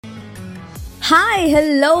Hi,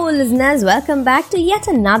 hello listeners. Welcome back to yet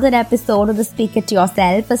another episode of the Speak It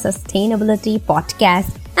Yourself, a sustainability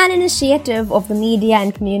podcast, an initiative of the Media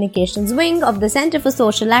and Communications Wing of the Center for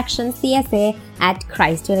Social Action, CSA, at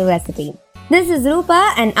Christ University. This is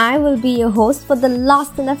Rupa and I will be your host for the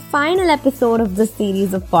last and the final episode of this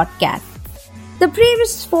series of podcasts. The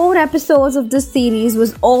previous 4 episodes of this series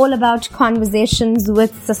was all about conversations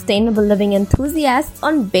with sustainable living enthusiasts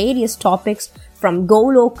on various topics from go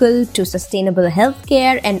local to sustainable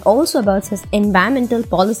healthcare and also about environmental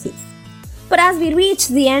policies. But as we reach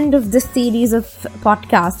the end of this series of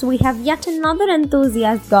podcasts, we have yet another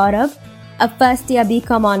enthusiast, Gaurav, a first-year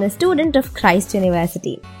BCom honors student of Christ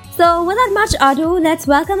University. So without much ado, let's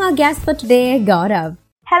welcome our guest for today, Gaurav.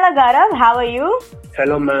 Hello Gaurav, how are you?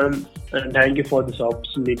 Hello ma'am, and thank you for this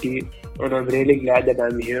opportunity. And I'm really glad that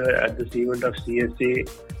I'm here at this event of CSA,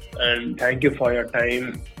 and thank you for your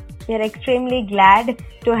time. We're extremely glad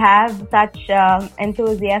to have such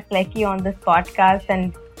enthusiasts like you on this podcast,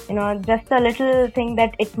 and just a little thing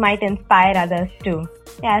that it might inspire others too.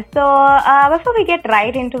 Yeah, so before we get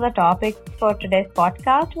right into the topic for today's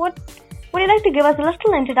podcast, would you like to give us a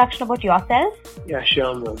little introduction about yourself? Yeah,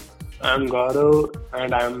 sure ma'am. I'm Gaurav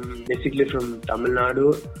and I'm basically from Tamil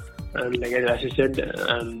Nadu, and like as you said,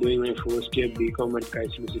 I'm doing my first year BCom at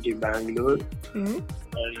Christ University, Bangalore.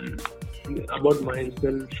 And about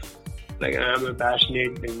myself, like I'm a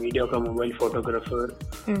passionate mediocre mobile photographer.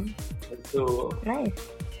 So nice.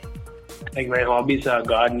 Like my hobbies are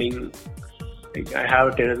gardening. Like I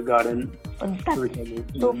have a terrace garden. Oh, that's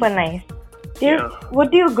super nice.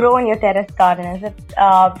 What do you grow in your terrace garden? Is it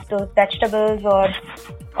those vegetables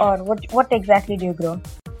or what exactly do you grow?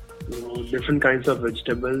 Different kinds of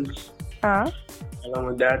vegetables. Along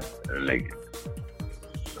with that, like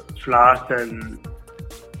flowers and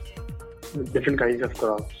different kinds of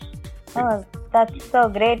crops. Oh, that's so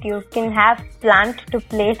great. You can have plant to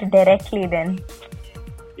plate directly then.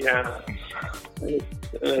 Yeah, it's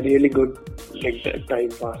a really good time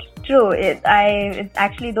pass. True. It's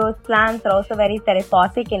actually those plants are also very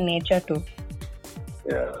therapeutic in nature too.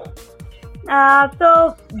 Yeah.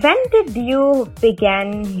 So when did you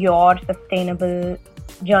begin your sustainable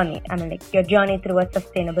journey? I mean, like your journey towards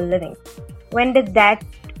sustainable living. When did that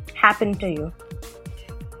happen to you?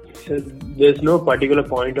 So there's no particular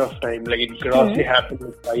point of time. Like it grossly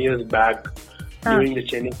happened 5 years back during the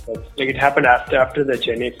Chennai floods. Like it happened after the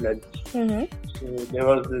Chennai floods. So there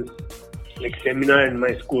was this seminar in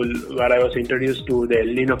my school where I was introduced to the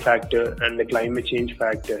El Nino factor and the climate change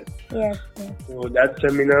factor. Yes. So that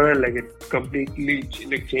seminar, it completely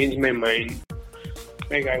changed my mind.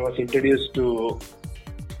 Like I was introduced to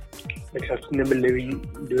sustainable living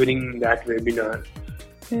during that webinar.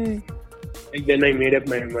 Then I made up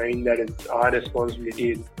my mind that it's our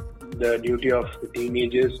responsibility, the duty of the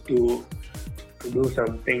teenagers to do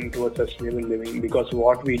something towards sustainable living, because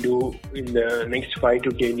what we do in the next 5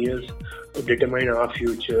 to 10 years will determine our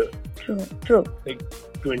future. True.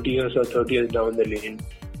 20 years or 30 years down the lane.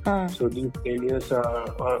 So these 10 years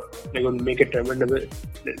are going to make a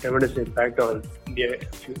tremendous impact on their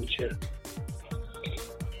future.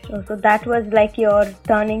 So that was like your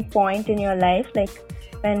turning point in your life,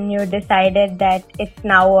 when you decided that it's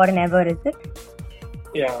now or never, is it?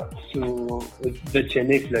 Yeah, so with the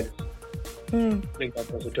Chennai floods,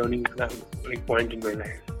 that was a turning point in my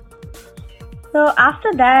life. So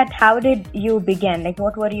after that, how did you begin?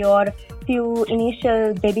 What were your few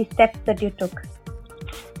initial baby steps that you took?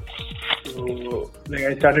 So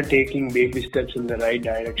I started taking baby steps in the right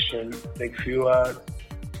direction.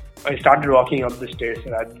 I started walking up the stairs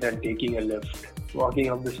rather than taking a lift.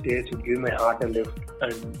 Walking up the stairs would give my heart a lift,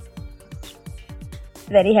 and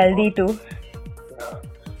very healthy too. Yeah.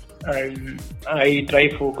 And I try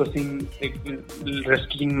focusing,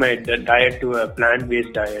 restricting my diet to a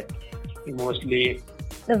plant-based diet, mostly.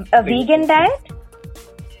 A vegan diet?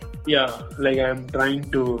 Yeah, I'm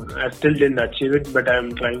trying to. I still didn't achieve it, but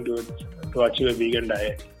I'm trying to achieve a vegan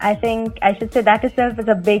diet. I think I should say that itself is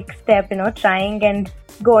a big step, trying and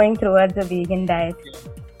going towards a vegan diet. Yeah.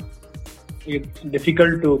 It's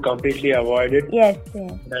difficult to completely avoid it. Yes.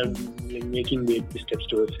 I'm making baby steps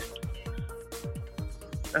towards it.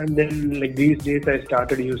 And then these days I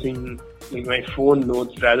started using my phone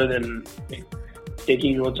notes rather than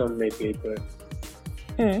taking notes on my paper.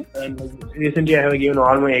 And recently I have given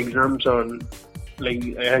all my exams on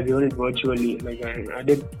I have given it virtually. I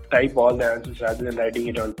did type all the answers rather than writing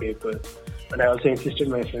it on paper. And I also insisted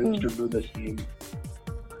my friends to do the same.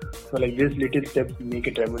 So these little steps make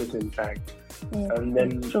a tremendous impact. And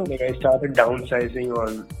then I started downsizing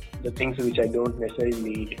on the things which I don't necessarily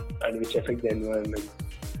need and which affect the environment.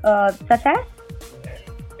 Such as?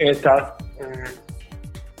 I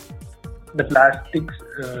The plastics,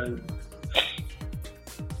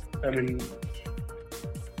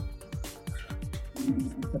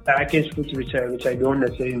 the packaged foods which I don't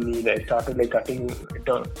necessarily need, I started cutting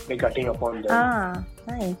upon them.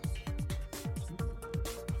 Nice.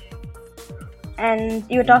 And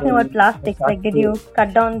you were talking about plastics. Did you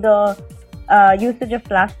cut down the usage of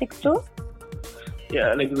plastics too?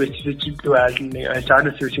 Yeah, I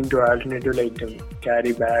started switching to alternative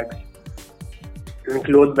carry bags,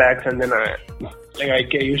 cloth bags, and then I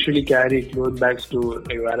usually carry cloth bags to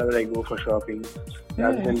wherever I go for shopping,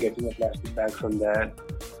 rather than getting a plastic bag from there.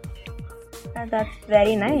 That's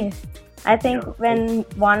very nice. I think when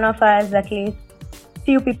one of us, at least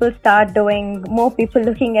few people start doing, more people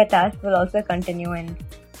looking at us will also continue. And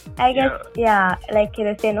I guess, like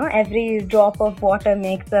you say, every drop of water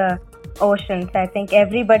makes a ocean. So I think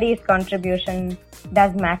everybody's contribution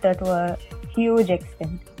does matter to a huge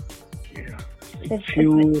extent. Yeah. If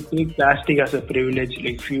you take plastic as a privilege,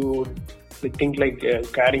 few think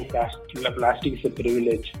carrying plastic is a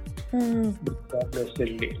privilege. But not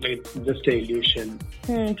necessarily, just an illusion.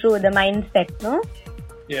 True, the mindset, no?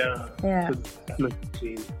 Yeah. So that must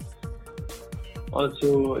change.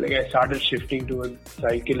 Also, I started shifting towards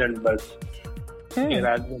cycle and bus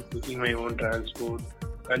rather than taking my own transport.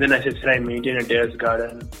 And then I maintain a terrace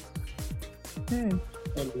garden. And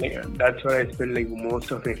that's where I spend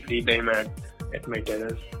most of my free time at my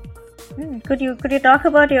terrace. Could you talk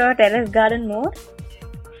about your terrace garden more?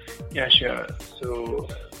 Yeah, sure. So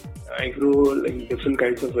I grow different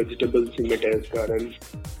kinds of vegetables in my terrace garden.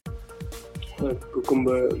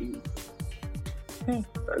 Cucumber, beans.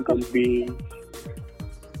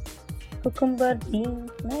 Cucumber,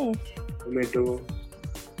 beans, nice. Tomato.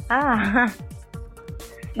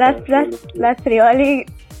 That's really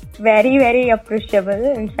very, very appreciable.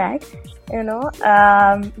 In fact,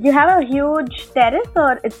 you have a huge terrace,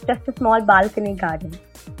 or it's just a small balcony garden?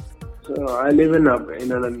 So I live in a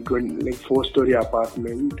 4-story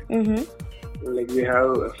apartment. We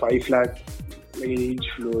have 5 flats in each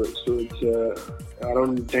floor, so it's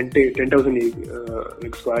around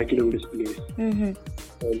 10,000 square kilometers place. The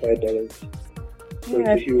entire terrace. So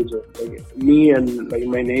it's huge. Me and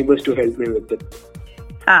my neighbors to help me with it.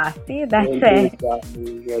 See, that's it.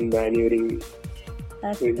 And manuring.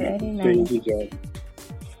 That's very nice.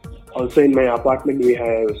 Also, in my apartment, we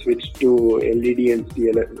have switched to LED and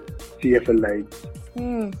CFL lights.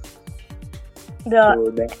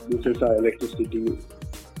 So that uses our electricity.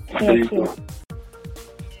 Yes.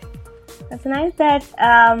 That's nice that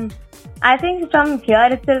I think from here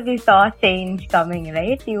itself we saw change coming,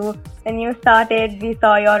 right? When you started, we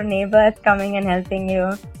saw your neighbors coming and helping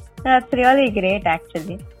you. That's really great,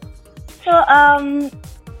 actually. So,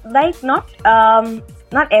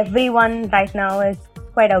 not everyone right now is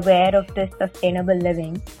quite aware of this sustainable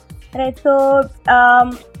living, right? So,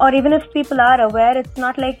 or even if people are aware, it's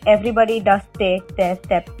not like everybody does take their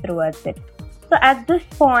steps towards it. So, at this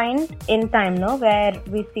point in time, where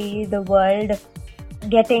we see the world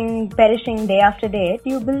perishing day after day, do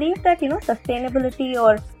you believe that sustainability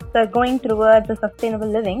or going towards a sustainable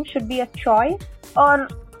living should be a choice, or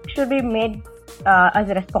should be made as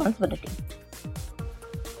a responsibility?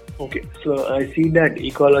 Okay, so I see that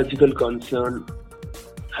ecological concern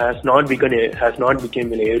has not become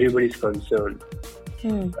everybody's concern,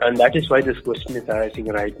 and that is why this question is arising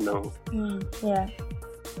right now.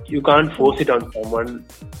 You can't force it on someone,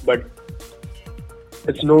 but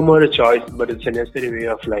it's no more a choice, but it's a necessary way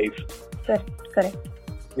of life. Correct.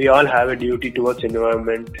 We all have a duty towards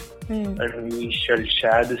environment, and we shall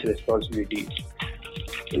share this responsibility.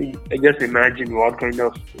 I just imagine what kind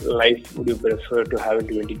of life would you prefer to have in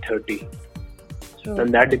 2030. True.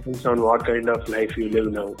 And that depends on what kind of life you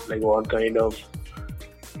live now, what kind of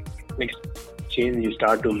change you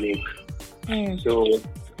start to make. So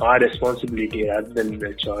our responsibility rather than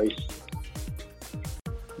a choice,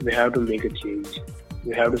 we have to make a change.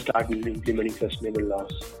 We have to start implementing sustainable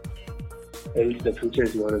laws. Else the future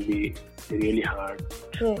is going to be really hard.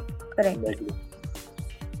 True, correct.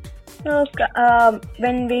 So,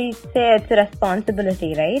 when we say it's a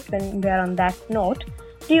responsibility, right? When we are on that note,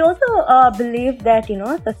 do you also believe that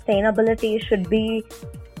sustainability should be,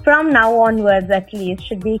 from now onwards at least,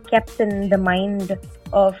 should be kept in the mind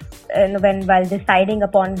of while deciding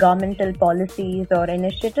upon governmental policies or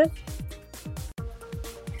initiatives?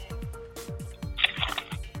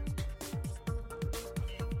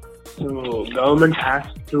 So government has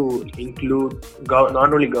to include, not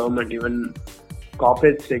only government, even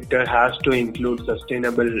corporate sector has to include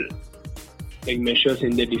sustainable measures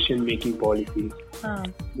in the decision-making policies.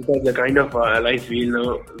 Because the kind of life we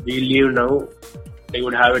live now, they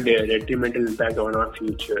would have a detrimental impact on our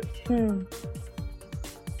future. True.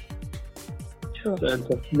 So, and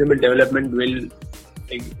sustainable development will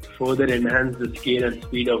further enhance the scale and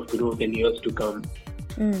speed of growth in years to come.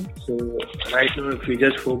 So right now, if we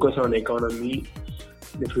just focus on economy,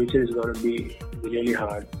 the future is going to be really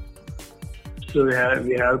hard. So we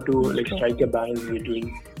have to strike a balance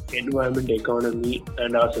between environment, economy,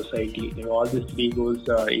 and our society. All these three goals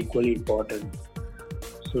are equally important.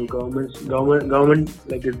 So government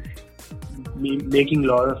is making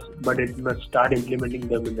laws, but it must start implementing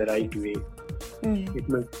them in the right way. It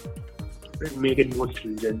must make it more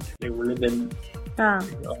stringent. Only then our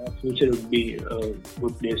future would be a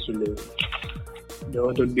good place to live. The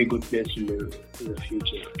earth would be a good place to live in the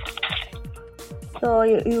future. So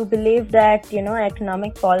you believe that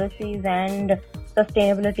economic policies and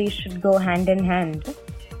sustainability should go hand in hand?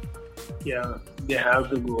 Yeah, they have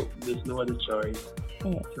to go. There's no other choice.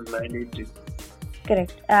 Yes. It's mandatory.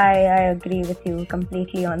 Correct. I agree with you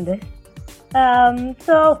completely on this.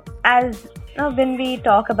 So as when we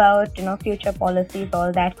talk about future policies,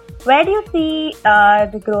 all that, where do you see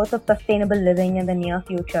the growth of sustainable living in the near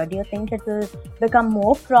future? Do you think it will become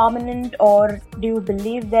more prominent, or do you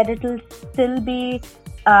believe that it will still be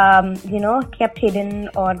kept hidden,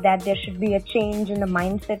 or that there should be a change in the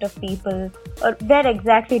mindset of people, or where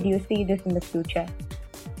exactly do you see this in the future?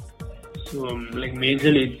 So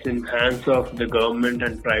majorly it's in hands of the government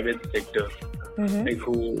and private sector,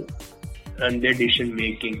 who and their decision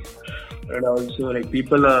making. And also,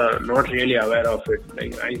 people are not really aware of it.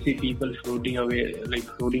 I see people floating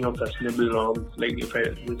off sustainable norms. If I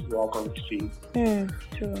just walk on the street,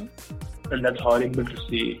 True. And that's horrible to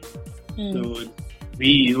see. So we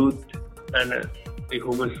youth and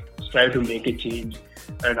who must strive to make a change,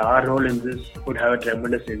 and our role in this would have a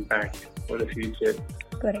tremendous impact on the future.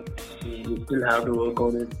 Correct. We still have to work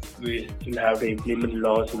on it. We still have to implement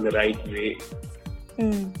laws in the right way.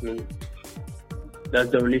 That's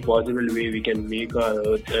the only possible way we can make our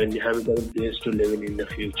earth and have a better place to live in the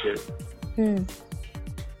future.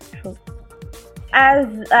 True. As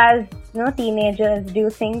teenagers, do you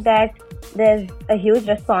think that there's a huge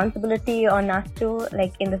responsibility on us too?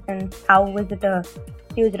 In the sense, how is it a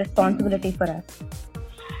huge responsibility for us?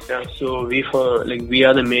 Yeah, so we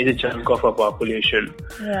are the major chunk of our population.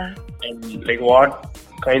 Yeah. And what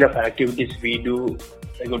kind of activities we do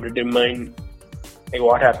would determine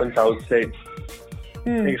what happens outside.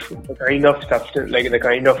 The kind of substance, the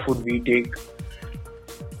kind of food we take,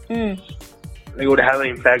 would have an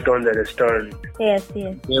impact on the restaurant. Yes.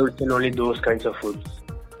 They would sell only those kinds of foods.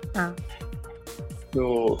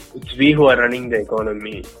 So it's we who are running the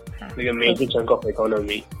economy, a major chunk of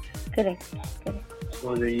economy. Correct.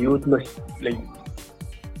 So the youth must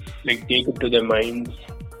take it to their minds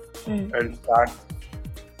and start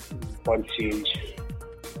for change.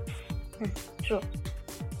 True.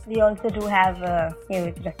 We also do have a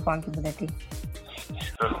huge responsibility.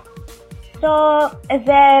 So, is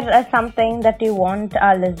there something that you want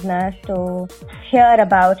our listeners to hear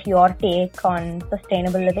about your take on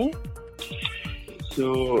sustainable living?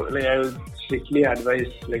 So, I would strictly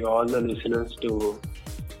advise all the listeners to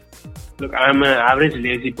look. I'm an average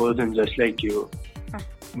lazy person just like you,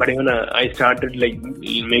 but even I started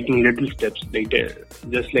making little steps,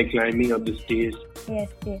 just climbing up the stairs. Yes.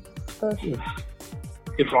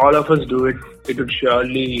 If all of us do it, it would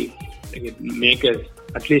surely make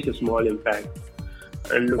at least a small impact.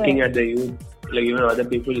 And looking at the youth, even other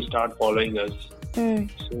people start following us.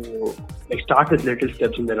 So, start with little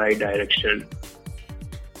steps in the right direction.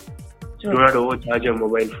 Do not overcharge your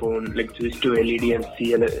mobile phone. Switch to LED and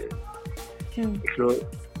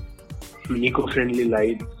eco-friendly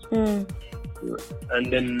lights.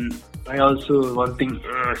 And then I also one thing,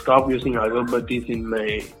 stop using agarbattis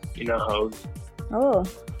in our house. Oh.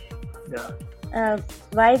 Yeah.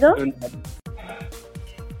 Why though?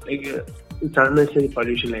 It's unnecessary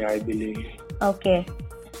pollution, I believe. Okay.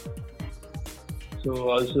 So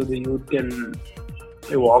also the youth can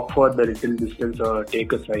walk for the little distance or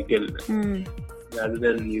take a cycle rather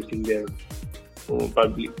than using their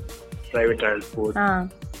private transport.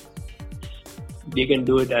 They can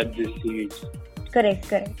do it at this age.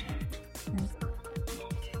 Correct.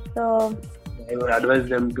 So I would advise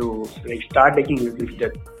them to start taking little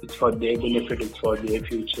steps. It's for their benefit, it's for their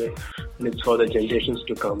future, and it's for the generations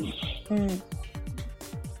to come.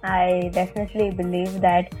 I definitely believe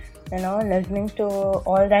that, listening to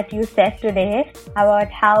all that you said today about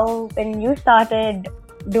how when you started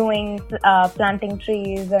doing planting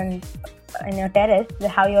trees and in your terrace,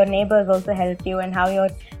 how your neighbors also helped you, and how your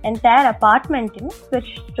entire apartment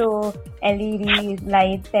switched to LED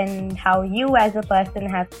lights, and how you as a person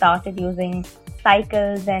have started using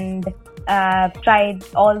cycles and tried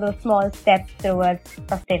all those small steps towards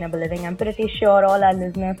sustainable living. I'm pretty sure all our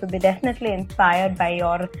listeners will be definitely inspired by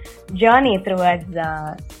your journey towards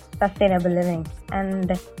sustainable living. And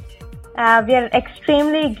we are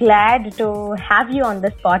extremely glad to have you on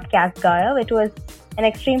this podcast, Gaurav. It was an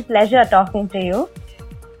extreme pleasure talking to you.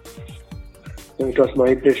 It was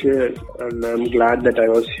my pleasure, and I'm glad that I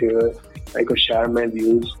was here. I could share my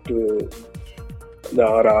views to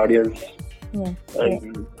our audience. Yes,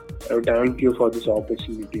 and I thank you for this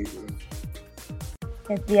opportunity.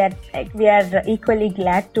 Yes, we are equally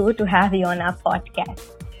glad to have you on our podcast.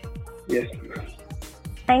 Yes.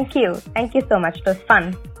 Thank you so much. It was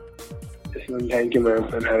fun. Yes, ma'am. Thank you, ma'am,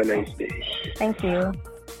 and have a nice day. Thank you.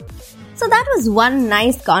 So that was one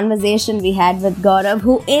nice conversation we had with Gaurav,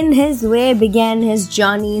 who in his way began his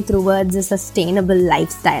journey towards a sustainable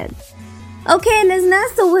lifestyle. Okay,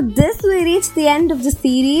 listeners, so with this we reach the end of the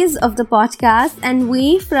series of the podcast, and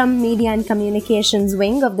we from Media and Communications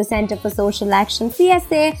Wing of the Center for Social Action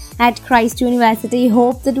CSA at Christ University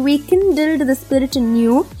hope that we kindled the spirit in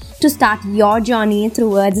you to start your journey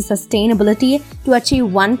towards sustainability to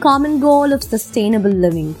achieve one common goal of sustainable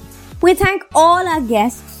living. We thank all our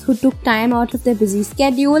guests who took time out of their busy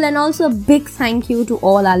schedule, and also a big thank you to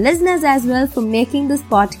all our listeners as well for making this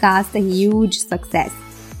podcast a huge success.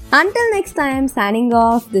 Until next time, signing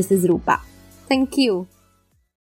off, this is Rupa. Thank you.